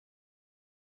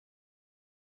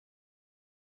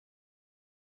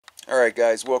Alright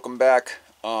guys, welcome back.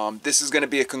 This is going to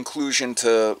be a conclusion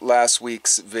to last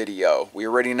week's video. We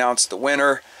already announced the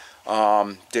winner.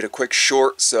 Did a quick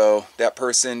short, so that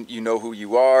person, you know who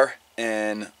you are.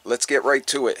 And let's get right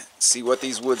to it. See what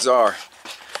these woods are.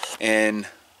 And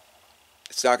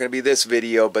it's not going to be this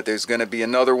video, but there's going to be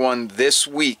another one this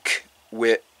week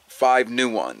with 5 new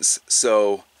ones.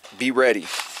 So be ready.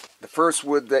 The first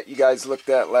wood that you guys looked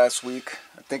at last week,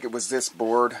 I think it was this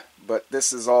board, but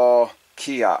this is all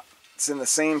Kiaat. It's in the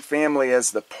same family as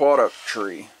the Picana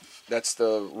tree. That's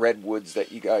the redwoods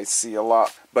that you guys see a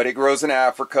lot. But it grows in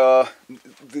Africa.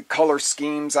 The color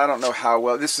schemes, I don't know how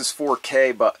well. This is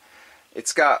 4K, but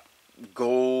it's got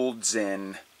golds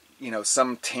and, you know,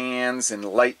 some tans and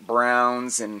light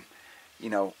browns and, you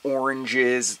know,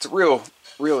 oranges. It's a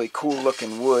really cool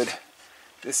looking wood.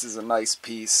 This is a nice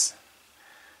piece.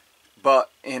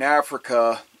 But in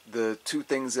Africa, the two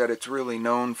things that it's really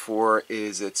known for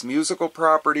is its musical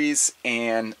properties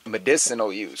and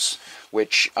medicinal use,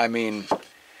 which, I mean,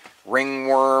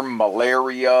 ringworm,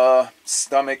 malaria,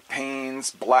 stomach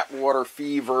pains, blackwater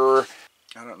fever.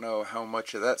 I don't know how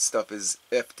much of that stuff is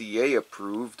FDA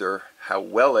approved or how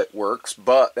well it works,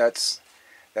 but that's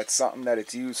something that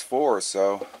it's used for.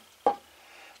 So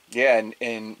yeah,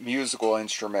 and musical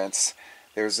instruments.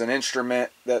 There's an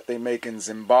instrument that they make in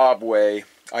Zimbabwe.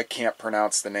 I can't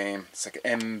pronounce the name. It's like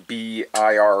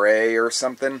MBIRA or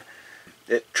something.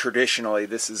 Traditionally,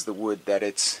 this is the wood that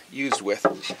it's used with.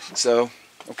 So,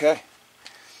 okay.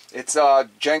 Its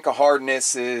Janka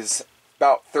hardness is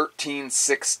about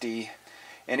 1360,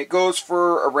 and it goes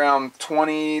for around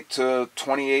 $20 to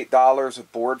 $28 a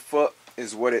board foot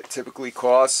is what it typically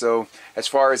costs. So, as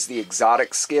far as the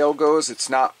exotic scale goes, it's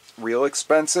not real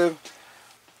expensive.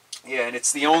 Yeah, and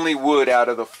it's the only wood out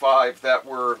of the 5 that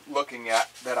we're looking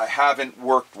at that I haven't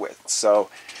worked with.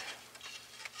 So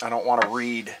I don't want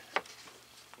to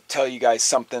tell you guys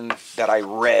something that I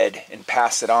read and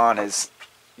pass it on as,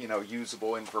 you know,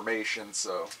 usable information.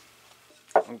 So,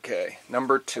 okay,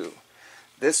 number 2.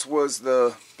 This was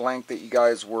the blank that you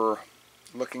guys were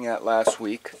looking at last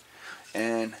week.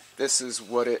 And this is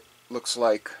what it looks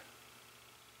like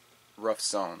rough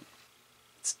sewn.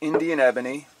 It's Indian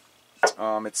Ebony.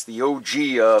 It's the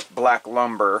OG black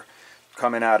lumber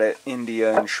coming out of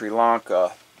India and Sri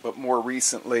Lanka, but more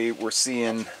recently we're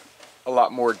seeing a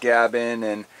lot more Gabon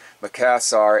and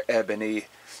Makassar ebony,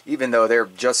 even though they're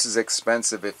just as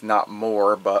expensive if not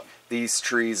more. But these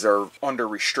trees are under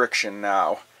restriction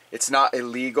now. It's not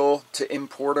illegal to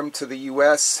import them to the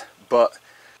US, but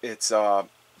it's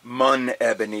Mun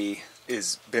ebony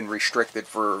has been restricted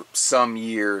for some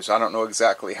years. I don't know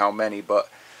exactly how many, but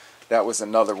that was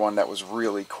another one that was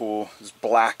really cool. It was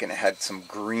black and it had some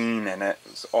green in it.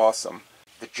 It was awesome.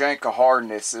 The Janka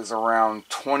hardness is around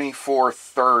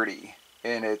 2430,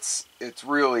 and it's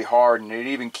really hard, and it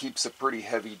even keeps a pretty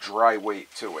heavy dry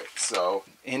weight to it. So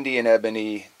Indian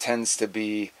ebony tends to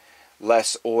be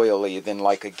less oily than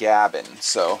like a Gabon.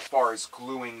 So as far as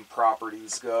gluing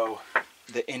properties go,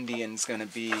 the Indian's going to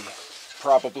be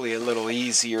probably a little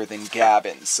easier than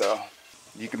Gabon. So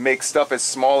you can make stuff as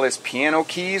small as piano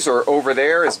keys, or over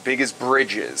there as big as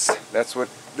bridges. That's what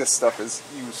this stuff is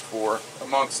used for,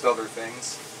 amongst other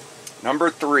things. Number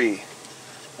 3.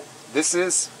 This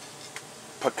is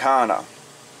Picana.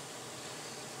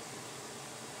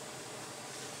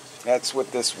 That's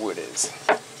what this wood is.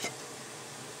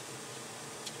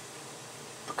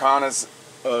 Picana's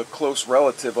a close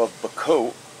relative of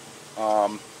Bacote.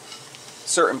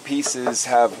 Certain pieces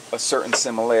have a certain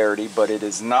similarity, but it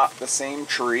is not the same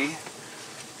tree,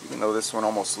 even though this one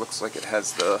almost looks like it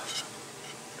has the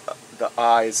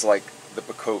eyes like the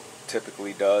Bacote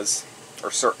typically does,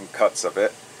 or certain cuts of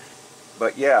it.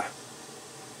 But yeah,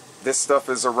 this stuff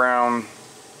is around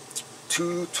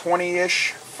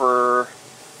 $220-ish for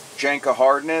Janka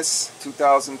hardness,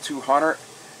 2,200.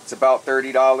 It's about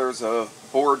 $30 a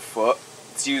board foot.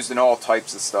 It's used in all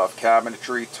types of stuff: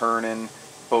 cabinetry, turning,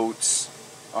 boats,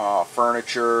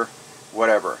 furniture,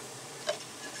 whatever.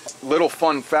 Little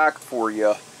fun fact for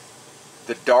you: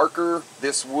 the darker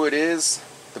this wood is,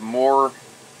 the more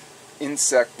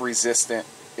insect resistant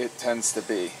it tends to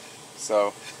be.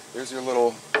 So there's your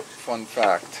little fun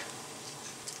fact.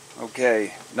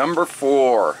 Okay, number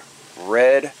 4,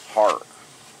 Red Heart.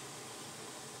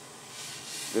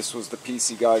 This was the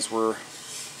piece you guys were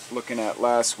looking at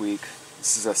last week.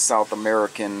 This is a South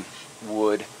American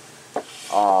wood.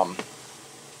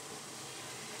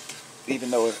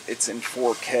 Even though it's in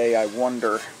 4K, I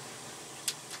wonder.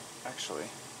 Actually,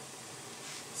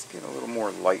 let's get a little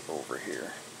more light over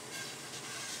here.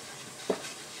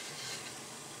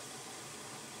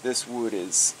 This wood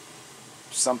is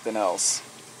something else.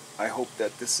 I hope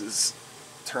that this is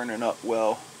turning up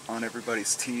well on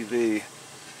everybody's TV.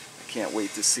 I can't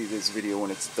wait to see this video when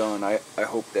it's done. I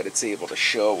hope that it's able to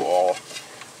show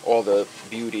all the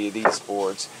beauty of these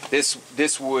boards.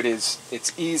 This wood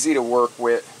it's easy to work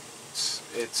with.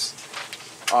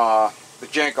 The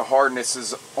Janka hardness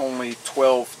is only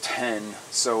 1210,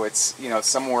 so it's, you know,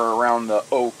 somewhere around the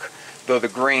oak, though the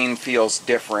grain feels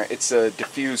different. It's a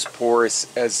diffuse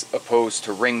porous as opposed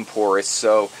to ring porous,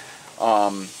 so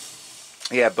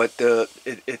yeah, but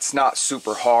it's not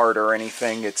super hard or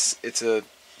anything. It's a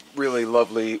really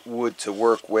lovely wood to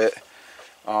work with.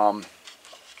 And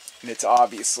it's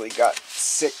obviously got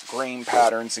sick grain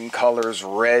patterns and colors,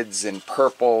 reds and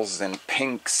purples and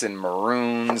pinks and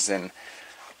maroons, and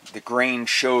the grain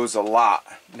shows a lot.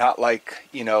 Not like,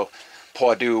 you know,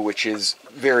 Purdue, which is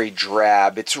very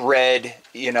drab. It's red,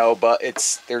 you know, but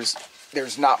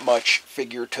there's not much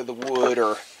figure to the wood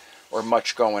or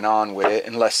much going on with it,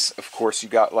 unless, of course, you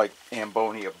got like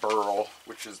Ambonia burl,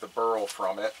 which is the burl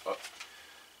from it. But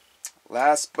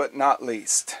last but not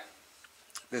least,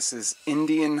 this is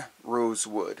Indian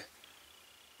Rosewood.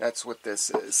 That's what this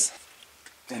is,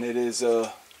 and it is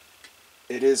a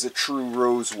true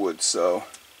rosewood. So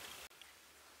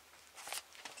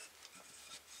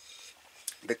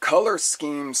the color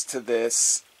schemes to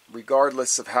this,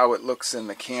 regardless of how it looks in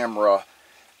the camera,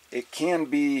 it can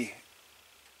be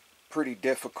pretty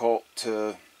difficult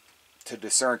to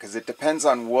discern, because it depends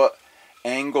on what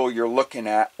angle you're looking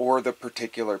at or the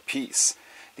particular piece.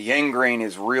 The end grain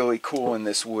is really cool in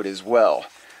this wood as well.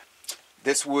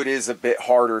 This wood is a bit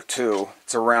harder too.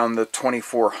 It's around the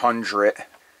 2400.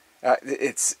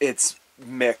 It's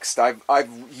mixed.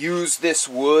 I've used this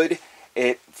wood.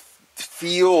 It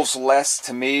feels less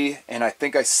to me, and I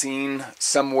think I seen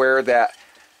somewhere that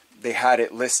they had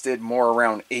it listed more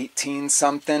around 18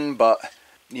 something, but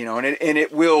you know, and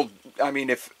it will, I mean,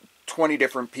 if 20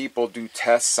 different people do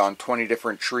tests on 20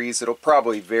 different trees, it'll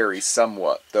probably vary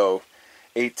somewhat, though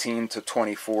 18 to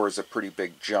 24 is a pretty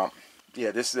big jump.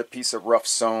 Yeah, this is a piece of rough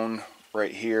stone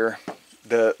right here.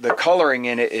 The coloring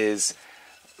in it is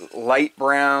light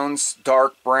browns,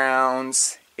 dark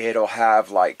browns. It'll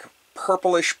have like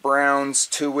purplish browns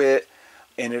to it,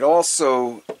 and it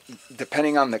also,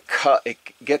 depending on the cut, it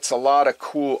gets a lot of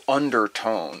cool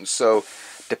undertones. So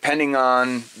depending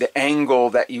on the angle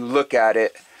that you look at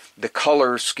it, the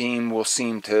color scheme will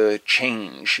seem to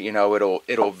change. You know,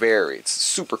 it'll vary. It's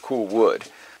super cool wood.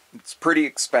 It's pretty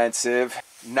expensive.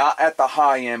 Not at the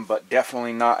high end, but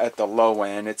definitely not at the low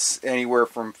end. It's anywhere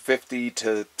from 50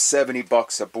 to 70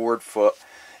 bucks a board foot.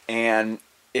 And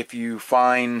if you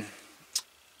find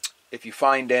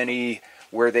any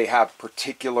where they have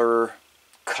particular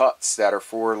cuts that are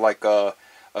for like a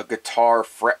guitar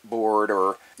fretboard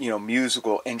or, you know,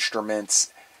 musical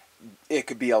instruments, it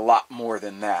could be a lot more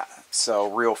than that.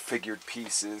 So real figured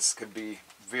pieces could be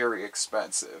very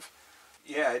expensive.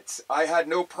 Yeah, I had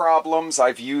no problems.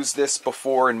 I've used this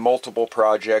before in multiple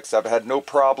projects. I've had no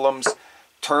problems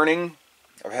turning.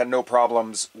 I've had no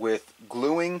problems with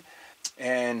gluing,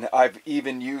 and I've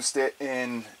even used it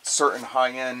in certain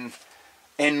high-end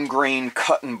end grain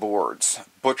cutting boards,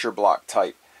 butcher block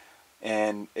type,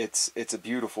 and it's a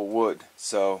beautiful wood.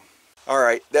 So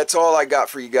alright, that's all I got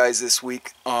for you guys this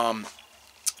week.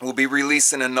 We'll be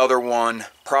releasing another one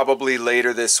probably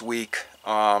later this week,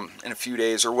 in a few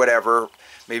days or whatever,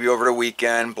 maybe over the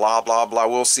weekend, blah blah blah.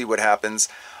 We'll see what happens.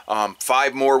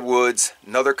 5 more woods,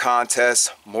 another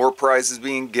contest, more prizes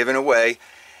being given away,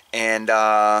 and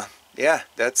yeah,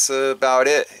 that's about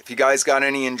it. If you guys got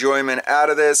any enjoyment out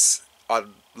of this, I'd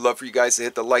love for you guys to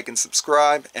hit the like and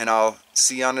subscribe, and I'll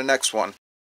see you on the next one.